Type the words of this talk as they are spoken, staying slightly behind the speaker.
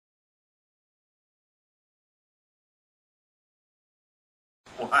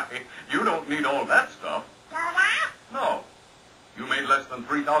Why, you don't need all that stuff. No. You made less than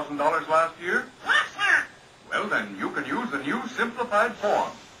 $3,000 last year? Yes, sir. Well, then you can use the new simplified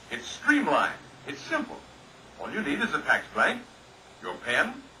form. It's streamlined. It's simple. All you need is a tax blank, your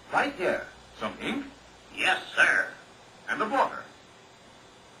pen, Right here. some ink, Yes, sir. and a blotter.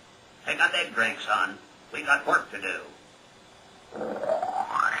 Take a big drink, son. We got work to do.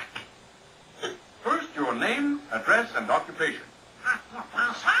 First, your name, address, and occupation.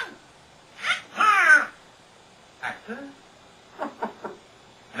 Actor?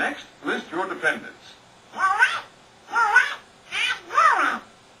 Next, list your dependents.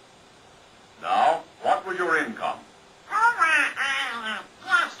 Now, what was your income?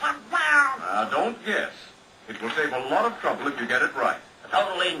 Don't guess. It will save a lot of trouble if you get it right. The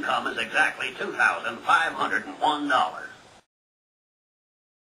total income is exactly $2,501.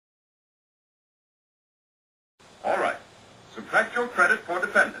 All right. Subtract your credit for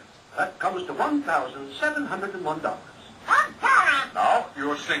dependents. That comes to $1,701. Now,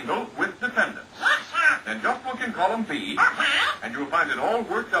 you're single with dependents. Then just look in column B, and you'll find it all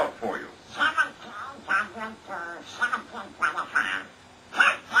worked out for you.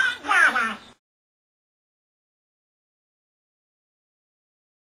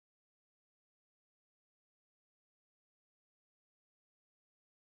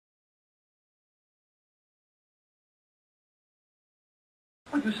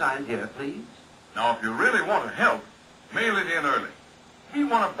 Would you sign here, please? Now, if you really want to help, mail it in early. Be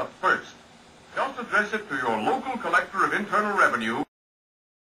one of the first. Just address it to your local collector of internal revenue.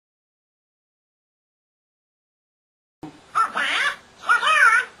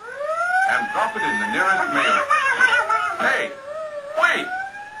 And drop it in the nearest mail. Hey, wait!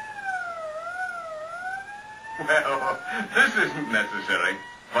 Well, this isn't necessary,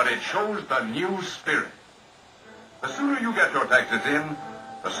 but it shows the new spirit. The sooner you get your taxes in,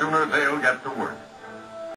 the sooner they'll get to work.